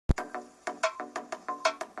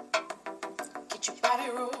Get your body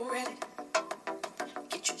roll ready.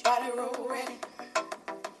 Get your body roll ready.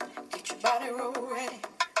 Get your body roll ready.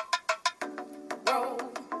 Roll,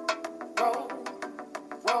 roll,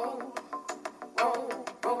 roll, roll,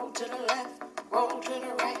 roll to the left, roll to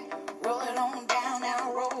the right, roll it on down,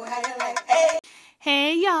 now roll how you like. Hey!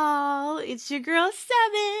 Hey y'all, it's your girl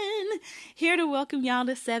Seven, here to welcome y'all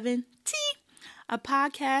to 7T, a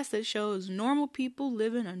podcast that shows normal people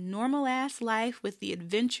living a normal ass life with the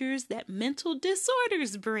adventures that mental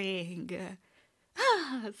disorders bring.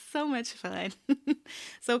 So much fun.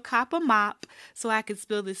 So cop a mop so I can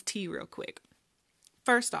spill this tea real quick.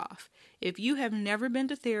 First off, if you have never been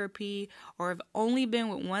to therapy or have only been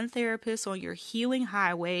with one therapist on your healing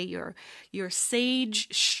highway, your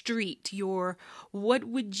sage street, your what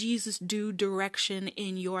would Jesus do direction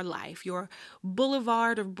in your life, your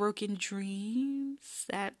boulevard of broken dreams,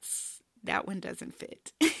 that one doesn't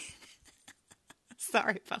fit.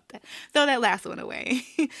 Sorry about that. Throw that last one away.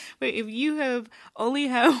 But if you have only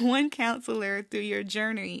had one counselor through your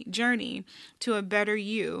journey to a better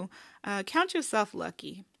you, count yourself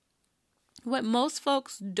lucky. What most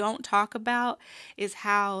folks don't talk about is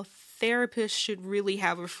how therapists should really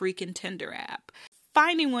have a freaking Tinder app.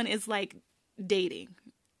 Finding one is like dating.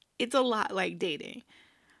 It's a lot like dating.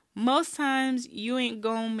 Most times you ain't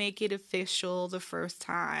gonna make it official the first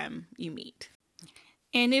time you meet.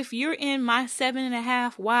 And if you're in my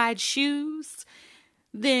 7.5 wide shoes,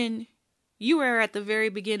 then you are at the very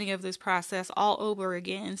beginning of this process all over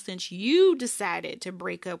again since you decided to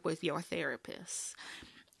break up with your therapist.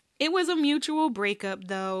 It was a mutual breakup,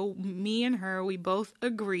 though. Me and her, we both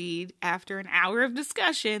agreed after an hour of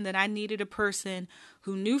discussion that I needed a person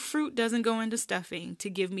who knew fruit doesn't go into stuffing to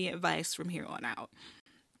give me advice from here on out.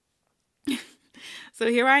 So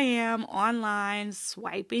here I am online,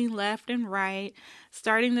 swiping left and right,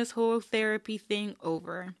 starting this whole therapy thing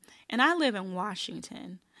over. And I live in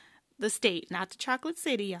Washington, the state, not the chocolate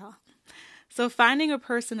city, y'all. So finding a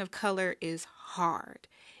person of color is hard.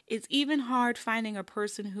 It's even hard finding a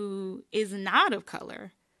person who is not of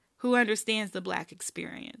color, who understands the Black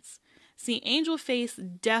experience. See, Angel Face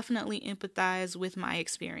definitely empathized with my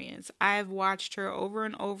experience. I've watched her over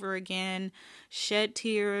and over again shed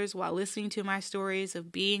tears while listening to my stories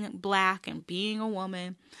of being Black and being a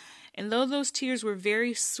woman. And though those tears were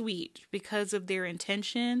very sweet because of their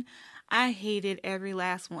intention, I hated every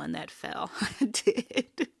last one that fell. I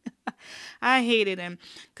did. I hated him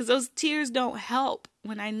because those tears don't help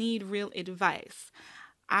when I need real advice.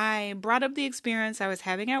 I brought up the experience I was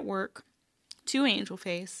having at work to Angel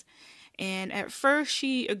Face, and at first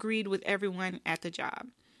she agreed with everyone at the job,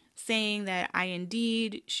 saying that I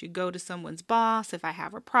indeed should go to someone's boss if I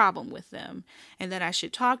have a problem with them, and that I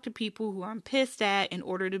should talk to people who I'm pissed at in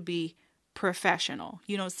order to be professional.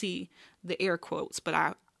 You don't see the air quotes, but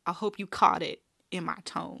I hope you caught it in my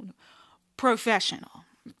tone. Professional.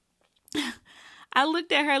 I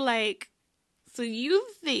looked at her like, so you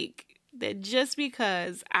think that just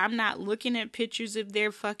because I'm not looking at pictures of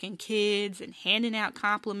their fucking kids and handing out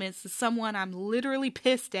compliments to someone I'm literally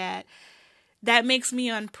pissed at, that makes me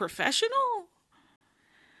unprofessional?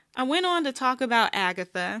 I went on to talk about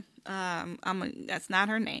Agatha. That's not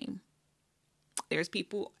her name. There's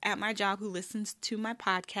people at my job who listens to my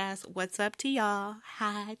podcast. What's up to y'all?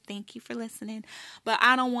 Hi, thank you for listening. But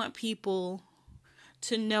I don't want people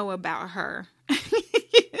to know about her.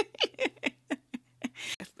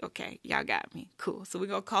 Okay, y'all got me. Cool. So we're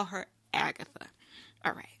going to call her Agatha.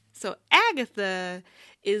 All right. So Agatha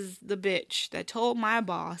is the bitch that told my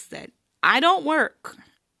boss that I don't work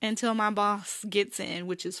until my boss gets in,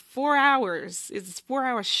 which is 4 hours. It's a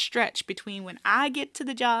 4-hour stretch between when I get to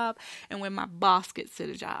the job and when my boss gets to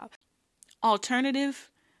the job. Alternative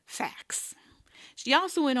facts. She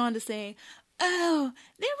also went on to say, oh,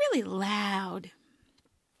 they're really loud.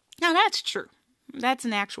 Now that's true. That's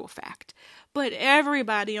an actual fact. But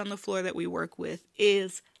everybody on the floor that we work with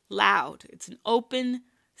is loud. It's an open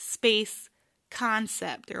space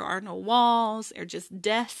concept. There are no walls. They're just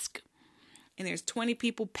desks. And there's 20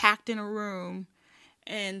 people packed in a room.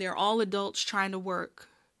 And they're all adults trying to work.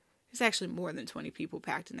 There's actually more than 20 people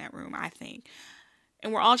packed in that room, I think.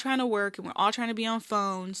 And we're all trying to work. And we're all trying to be on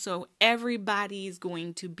phones. So everybody's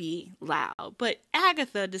going to be loud. But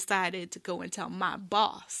Agatha decided to go and tell my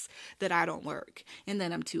boss that I don't work. And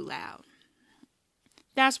that I'm too loud.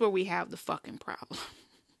 That's where we have the fucking problem.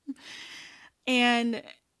 And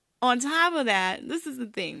on top of that, this is the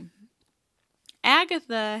thing.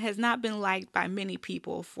 Agatha has not been liked by many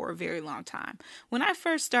people for a very long time. When I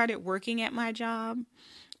first started working at my job,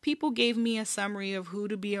 people gave me a summary of who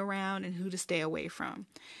to be around and who to stay away from.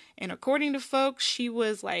 And according to folks, she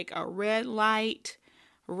was like a red light,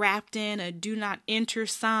 wrapped in a do not enter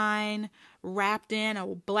sign, wrapped in a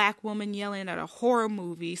black woman yelling at a horror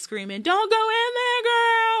movie, screaming, "Don't go in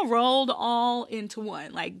there, girl," rolled all into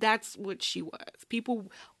one. Like, that's what she was.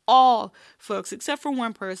 People, all folks, except for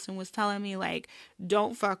one person, was telling me, like,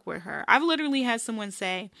 don't fuck with her. I've literally had someone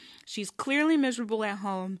say, she's clearly miserable at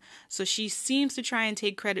home, so she seems to try and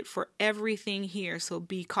take credit for everything here, so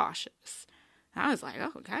be cautious. I was like,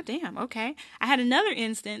 oh, goddamn, okay. I had another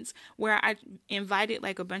instance where I invited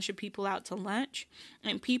like a bunch of people out to lunch,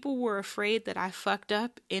 and people were afraid that I fucked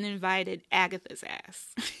up and invited Agatha's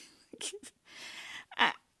ass.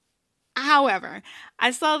 However,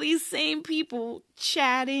 I saw these same people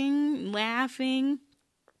chatting, laughing,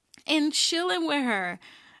 and chilling with her.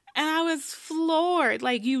 And I was floored.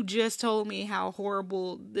 Like, you just told me how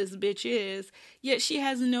horrible this bitch is, yet she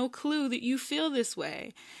has no clue that you feel this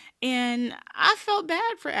way. And I felt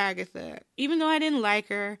bad for Agatha. Even though I didn't like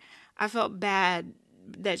her, I felt bad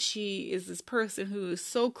that she is this person who is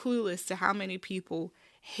so clueless to how many people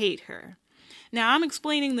hate her. Now, I'm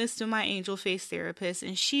explaining this to my angel face therapist,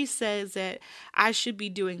 and she says that I should be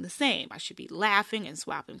doing the same. I should be laughing and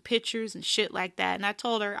swapping pictures and shit like that. And I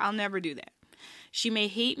told her I'll never do that. She may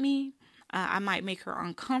hate me. I might make her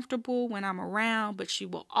uncomfortable when I'm around, but she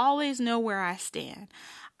will always know where I stand.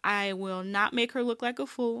 I will not make her look like a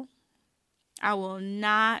fool. I will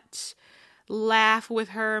not laugh with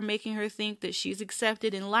her, making her think that she's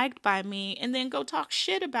accepted and liked by me, and then go talk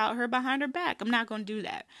shit about her behind her back. I'm not going to do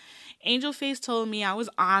that. Angel Face told me I was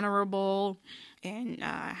honorable and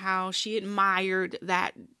how she admired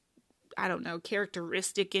that, I don't know,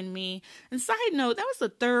 characteristic in me. And side note, that was the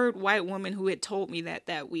third white woman who had told me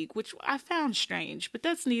that week, which I found strange, but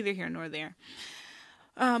that's neither here nor there.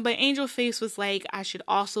 But Angel Face was like, I should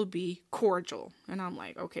also be cordial. And I'm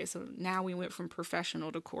like, okay, so now we went from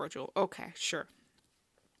professional to cordial. Okay, sure.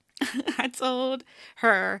 I told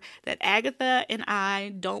her that Agatha and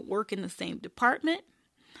I don't work in the same department.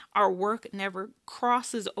 Our work never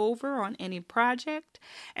crosses over on any project.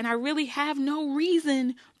 And I really have no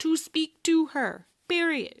reason to speak to her.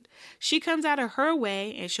 Period. She comes out of her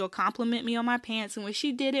way and she'll compliment me on my pants. And when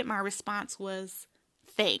she did it, my response was,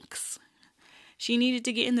 thanks. She needed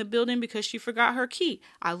to get in the building because she forgot her key.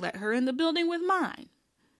 I let her in the building with mine.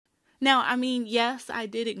 Now, I mean, yes, I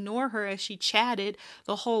did ignore her as she chatted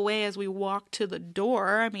the whole way as we walked to the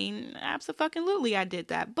door. I mean, absolutely I did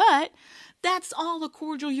that. But that's all the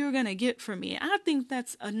cordial you're going to get from me. I think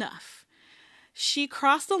that's enough. She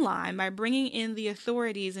crossed the line by bringing in the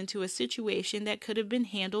authorities into a situation that could have been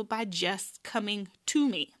handled by just coming to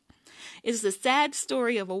me. It's the sad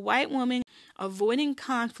story of a white woman avoiding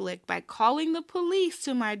conflict by calling the police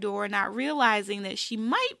to my door, not realizing that she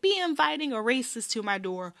might be inviting a racist to my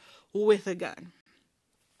door with a gun.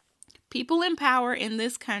 People in power in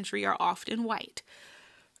this country are often white.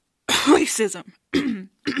 Racism.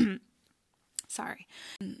 Sorry.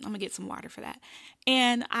 I'm going to get some water for that.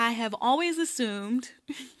 And I have always assumed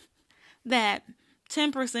that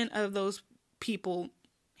 10% of those people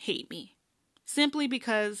hate me. Simply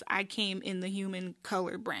because I came in the human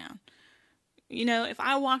color brown. You know, if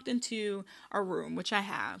I walked into a room, which I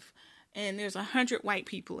have, and there's 100 white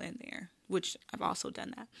people in there, which I've also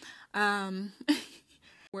done that,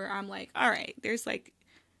 where I'm like, all right, there's like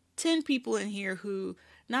 10 people in here who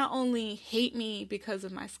not only hate me because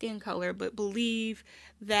of my skin color, but believe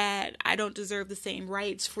that I don't deserve the same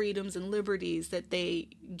rights, freedoms, and liberties that they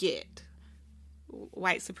get.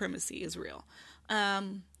 White supremacy is real.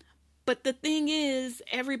 But the thing is,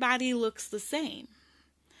 everybody looks the same.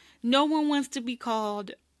 No one wants to be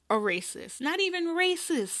called a racist. Not even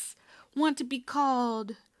racists want to be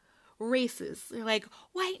called racist. They're like,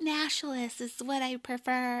 white nationalist is what I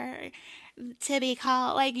prefer to be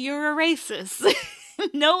called. Like, you're a racist.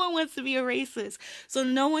 No one wants to be a racist. So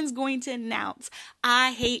no one's going to announce,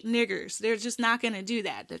 I hate niggers. They're just not going to do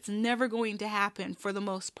that. That's never going to happen for the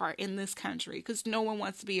most part in this country because no one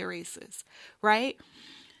wants to be a racist, right?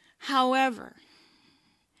 However,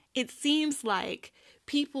 it seems like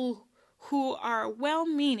people who are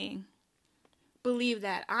well-meaning believe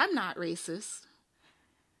that I'm not racist,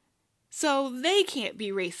 so they can't be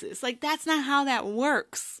racist. Like, that's not how that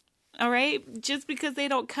works, all right? Just because they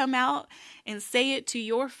don't come out and say it to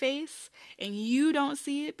your face and you don't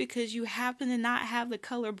see it because you happen to not have the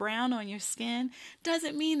color brown on your skin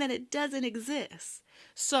doesn't mean that it doesn't exist.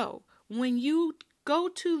 So, when you go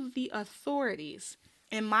to the authorities,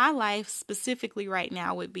 in my life specifically right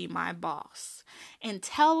now would be my boss, and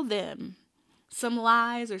tell them some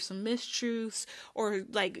lies or some mistruths, or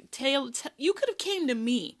like you could have came to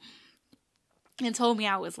me and told me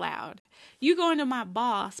I was loud. You going to my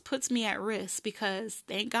boss puts me at risk because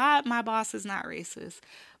thank God my boss is not racist.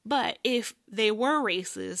 But if they were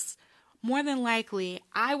racist, more than likely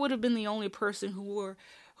I would have been the only person who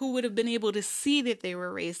would have been able to see that they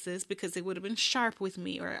were racist because they would have been sharp with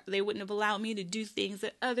me, or they wouldn't have allowed me to do things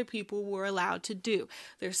that other people were allowed to do.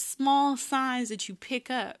 There's small signs that you pick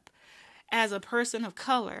up as a person of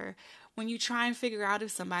color when you try and figure out if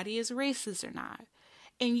somebody is racist or not.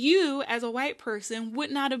 And you, as a white person,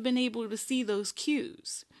 would not have been able to see those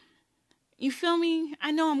cues. You feel me?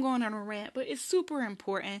 I know I'm going on a rant, but it's super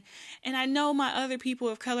important. And I know my other people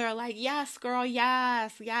of color are like, yes, girl,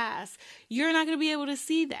 yes, yes. You're not going to be able to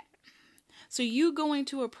see that. So you going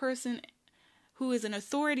to a person who is an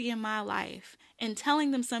authority in my life and telling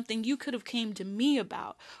them something you could have came to me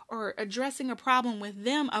about, or addressing a problem with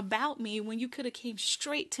them about me when you could have came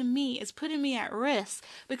straight to me, is putting me at risk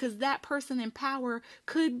because that person in power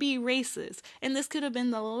could be racist. And this could have been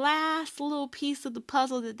the last little piece of the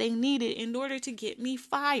puzzle that they needed in order to get me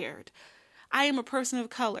fired. I am a person of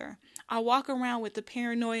color. I walk around with the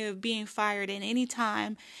paranoia of being fired at any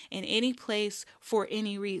time, in any place, for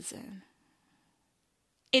any reason.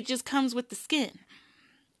 It just comes with the skin.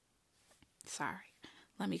 Sorry,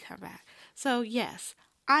 let me come back. So yes,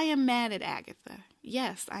 I am mad at Agatha.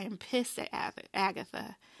 Yes, I am pissed at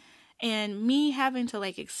Agatha. And me having to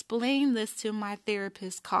explain this to my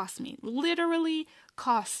therapist cost me, literally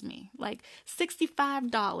cost me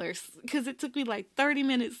 $65 because it took me 30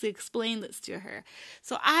 minutes to explain this to her.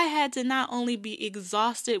 So I had to not only be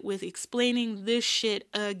exhausted with explaining this shit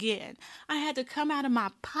again, I had to come out of my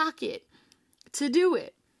pocket to do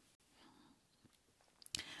it.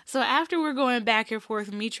 So after we're going back and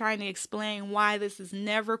forth, me trying to explain why this is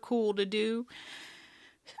never cool to do,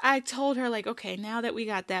 I told her, okay, now that we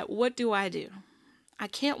got that, what do? I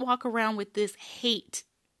can't walk around with this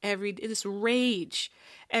this rage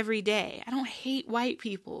every day. I don't hate white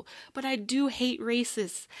people, but I do hate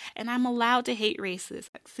racists, and I'm allowed to hate racists.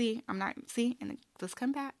 And let's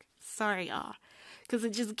come back. Sorry, y'all, because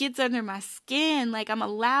it just gets under my skin. I'm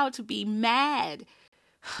allowed to be mad.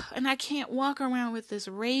 And I can't walk around with this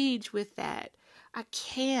rage with that. I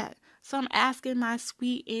can't. So I'm asking my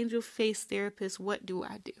sweet angel face therapist, what do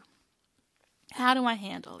I do? How do I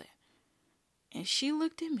handle it? And she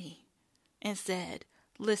looked at me and said,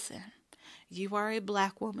 listen, you are a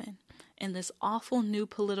black woman in this awful new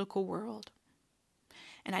political world.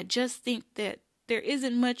 And I just think that there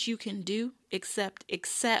isn't much you can do except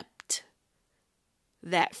accept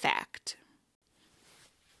that fact.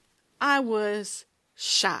 I was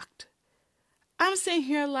shocked. I'm sitting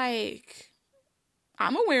here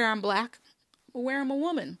I'm aware I'm black. I'm aware I'm a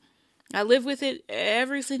woman. I live with it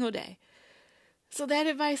every single day. So that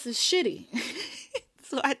advice is shitty.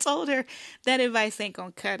 So I told her that advice ain't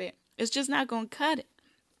gonna cut it. It's just not gonna cut it.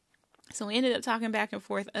 So we ended up talking back and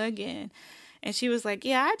forth again. And she was like,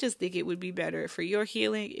 yeah, I just think it would be better for your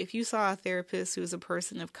healing if you saw a therapist who's a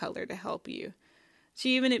person of color to help you.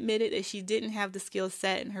 She even admitted that she didn't have the skill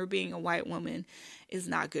set, and her being a white woman is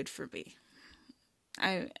not good for me.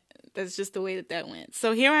 That's just the way that went.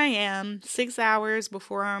 So here I am, 6 hours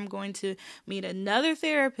before I'm going to meet another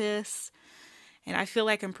therapist, and I feel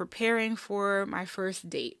like I'm preparing for my first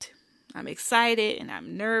date. I'm excited and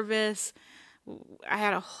I'm nervous. I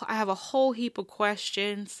have a whole heap of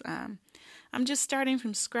questions. I'm just starting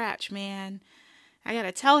from scratch, man. I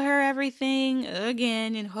gotta tell her everything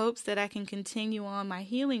again in hopes that I can continue on my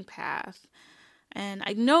healing path. And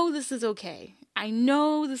I know this is okay. I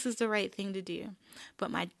know this is the right thing to do.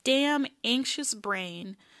 But my damn anxious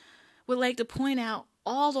brain would like to point out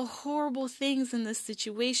all the horrible things in this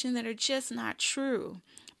situation that are just not true.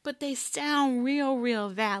 But they sound real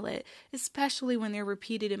valid, especially when they're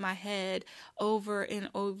repeated in my head over and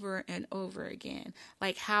over and over again.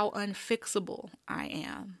 Like how unfixable I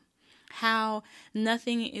am. How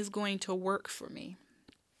nothing is going to work for me.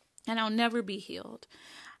 And I'll never be healed.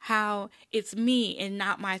 How it's me and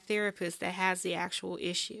not my therapist that has the actual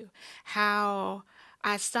issue. How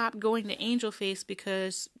I stopped going to Angel Face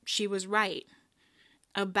because she was right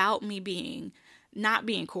about me not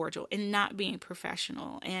being cordial and not being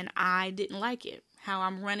professional. And I didn't like it. How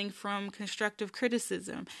I'm running from constructive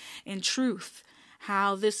criticism and truth.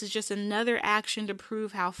 How this is just another action to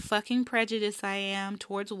prove how fucking prejudiced I am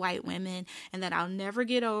towards white women, and that I'll never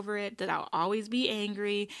get over it, that I'll always be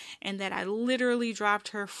angry, and that I literally dropped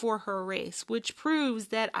her for her race, which proves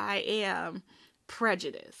that I am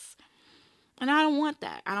prejudiced. And I don't want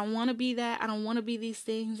that. I don't want to be that. I don't want to be these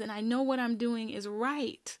things, and I know what I'm doing is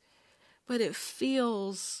right, but it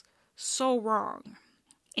feels so wrong.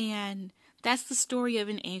 And That's the story of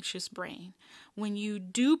an anxious brain. When you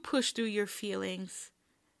do push through your feelings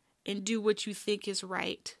and do what you think is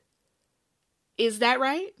right, is that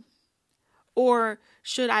right? Or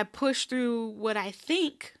should I push through what I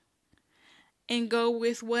think and go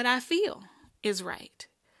with what I feel is right?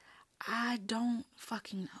 I don't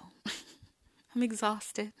fucking know. I'm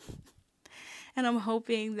exhausted. And I'm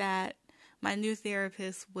hoping that my new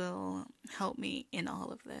therapist will help me in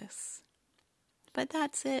all of this. But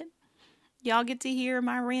that's it. Y'all get to hear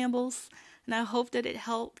my rambles. And I hope that it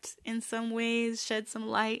helped in some ways, shed some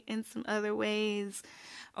light in some other ways,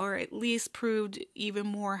 or at least proved even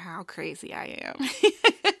more how crazy I am.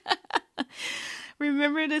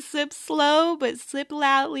 Remember to sip slow, but sip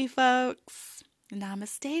loudly, folks.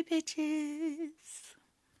 Namaste, bitches.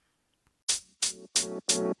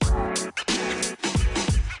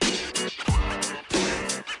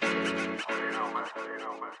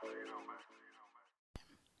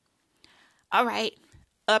 All right,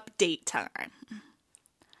 update time.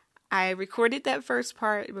 I recorded that first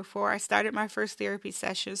part before I started my first therapy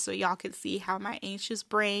session so y'all could see how my anxious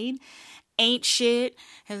brain ain't shit,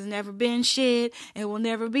 has never been shit, and will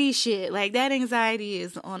never be shit. Like, that anxiety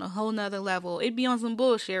is on a whole nother level. It'd be on some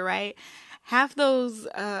bullshit, right? Half those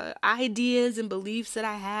ideas and beliefs that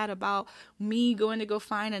I had about me going to go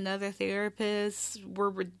find another therapist were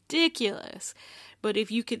ridiculous. But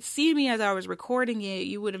if you could see me as I was recording it,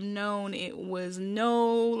 you would have known it was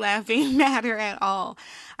no laughing matter at all.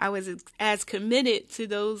 I was as committed to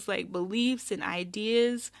those like beliefs and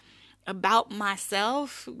ideas about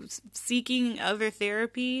myself, seeking other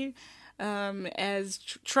therapy, as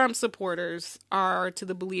Trump supporters are to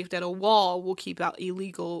the belief that a wall will keep out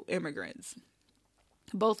illegal immigrants.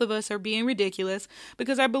 Both of us are being ridiculous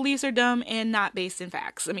because our beliefs are dumb and not based in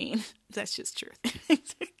facts. I mean, that's just truth.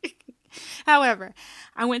 However,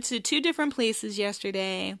 I went to 2 different places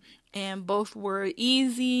yesterday, and both were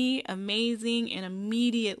easy, amazing, and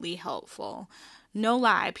immediately helpful. No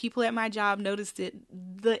lie, people at my job noticed it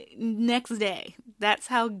the next day. That's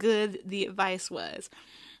how good the advice was.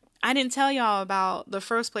 I didn't tell y'all about the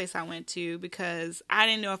first place I went to because I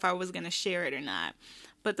didn't know if I was going to share it or not.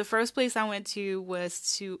 But the first place I went to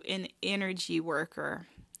was to an energy worker.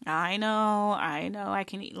 I know. I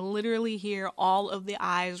can literally hear all of the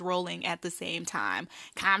eyes rolling at the same time.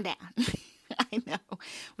 Calm down. I know.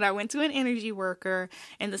 But I went to an energy worker,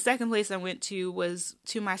 and the second place I went to was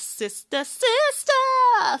to my sister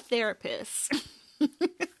therapist.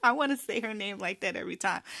 I want to say her name like that every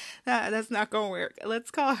time. That's not going to work. Let's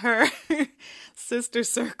call her Sister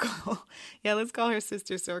Circle. Yeah, let's call her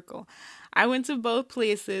Sister Circle. I went to both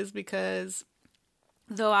places because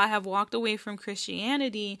though I have walked away from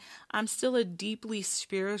Christianity, I'm still a deeply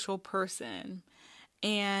spiritual person.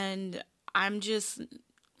 And the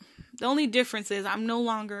only difference is I'm no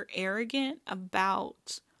longer arrogant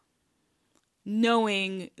about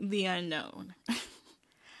knowing the unknown.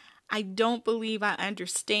 I don't believe I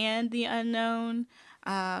understand the unknown.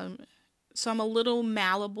 So I'm a little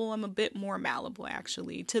malleable. I'm a bit more malleable,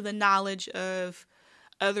 actually, to the knowledge of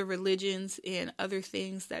other religions and other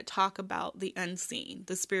things that talk about the unseen,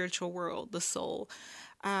 the spiritual world, the soul.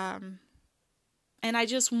 And I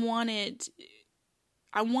just wanted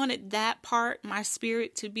that part, my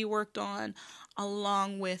spirit, to be worked on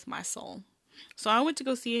along with my soul. So I went to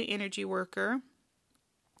go see an energy worker,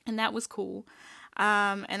 and that was cool.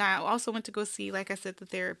 And I also went to go see, like I said, the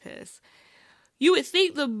therapist. You would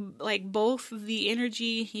think both the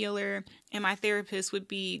energy healer and my therapist would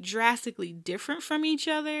be drastically different from each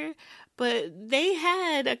other, but they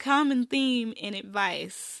had a common theme in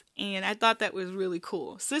advice, and I thought that was really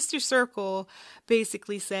cool. Sister Circle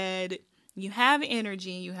basically said, you have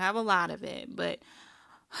energy, you have a lot of it, but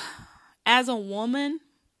as a woman,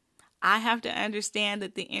 I have to understand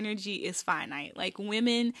that the energy is finite. Like,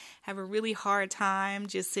 women have a really hard time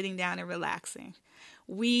just sitting down and relaxing.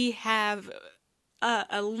 We have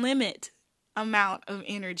a limit amount of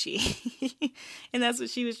energy. And that's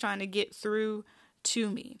what she was trying to get through to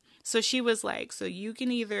me. So she was like, so you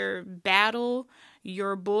can either battle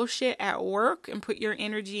your bullshit at work and put your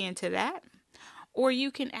energy into that, or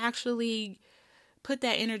you can actually put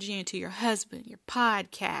that energy into your husband, your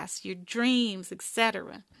podcast, your dreams,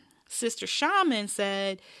 etc. Sister Shaman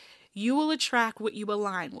said, you will attract what you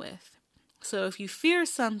align with. So if you fear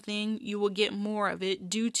something, you will get more of it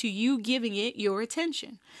due to you giving it your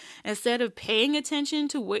attention. Instead of paying attention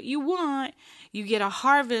to what you want, you get a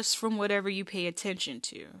harvest from whatever you pay attention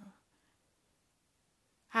to.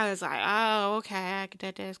 I was like, oh, okay,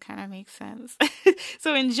 that does kind of make sense.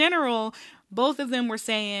 So in general, both of them were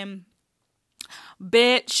saying,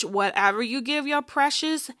 bitch, whatever you give your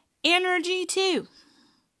precious energy to,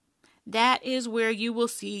 that is where you will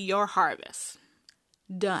see your harvest.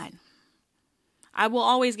 Done. I will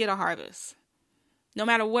always get a harvest. No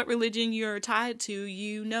matter what religion you're tied to,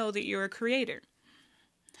 you know that you're a creator.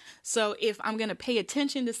 So if I'm going to pay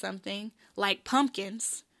attention to something like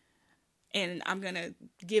pumpkins, and I'm going to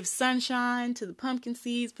give sunshine to the pumpkin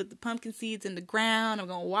seeds, put the pumpkin seeds in the ground, I'm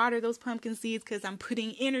going to water those pumpkin seeds because I'm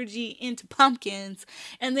putting energy into pumpkins.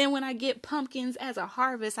 And then when I get pumpkins as a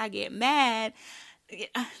harvest, I get mad.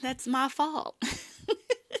 That's my fault.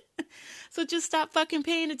 So just stop fucking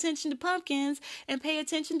paying attention to pumpkins and pay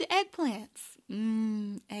attention to eggplants.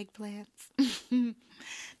 Eggplants.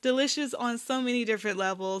 Delicious on so many different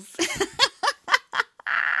levels.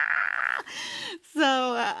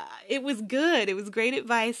 So it was good. It was great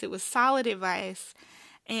advice. It was solid advice.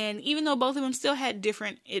 And even though both of them still had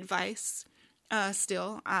different advice,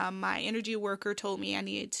 my energy worker told me I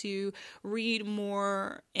needed to read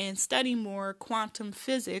more and study more quantum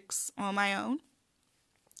physics on my own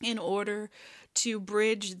in order to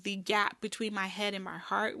bridge the gap between my head and my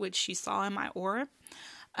heart, which she saw in my aura.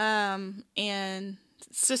 And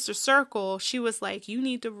Sister Circle, she was like, you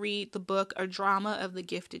need to read the book, A Drama of the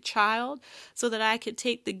Gifted Child, so that I could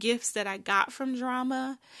take the gifts that I got from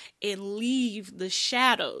drama and leave the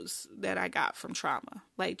shadows that I got from trauma.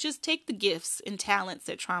 Like, just take the gifts and talents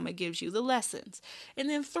that trauma gives you, the lessons, and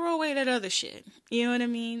then throw away that other shit. You know what I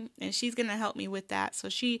mean? And she's going to help me with that. So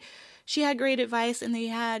she had great advice, and they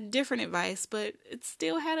had different advice, but it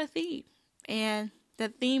still had a theme. And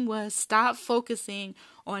that theme was stop focusing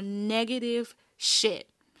on negative shit,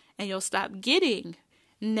 and you'll stop getting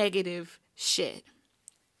negative shit.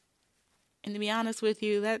 And to be honest with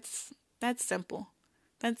you, that's simple.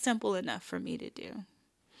 That's simple enough for me to do.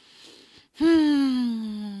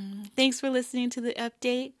 Thanks for listening to the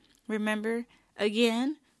update. Remember,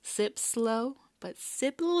 again, sip slow, but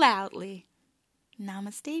sip loudly.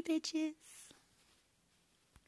 Namaste, bitches.